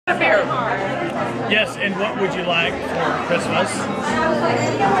Here. Yes, and what would you like for Christmas?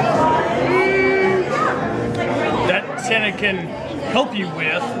 That Santa can help you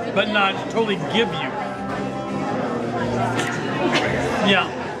with, but not totally give you.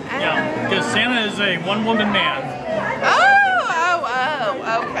 Yeah, because Santa is a one-woman man.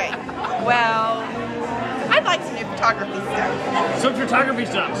 Oh, okay. Well, I'd like some new photography stuff. Some photography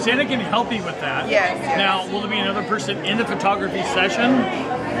stuff. Santa can help you with that. Yes. Now, will there be another person in the photography session?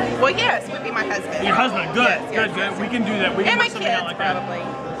 Well, yes, would be my husband. Your husband. Good, yes, good. We can do that. We can and my put something kids, out like that.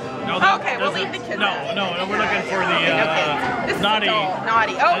 probably. No, Okay, we'll leave the kids No, out. we're looking for the This is naughty.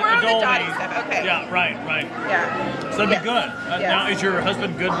 Naughty. Oh, we're on the adult naughty age. stuff. Okay. Yeah, right. Yeah. So that'd be good. Yes. Now, is your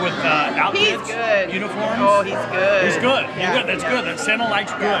husband good with outfits? He's good. Uniforms? Oh, he's good. He's good. Yeah. You're good. That's good. That Santa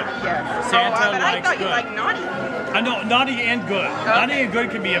likes good. Yeah. Santa but I likes thought good. you liked naughty. I know, naughty and good. Naughty and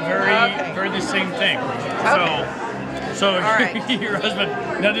good can be a very the same thing. Okay. So All right. your husband,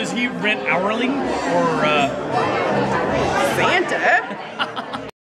 now does he rent hourly or?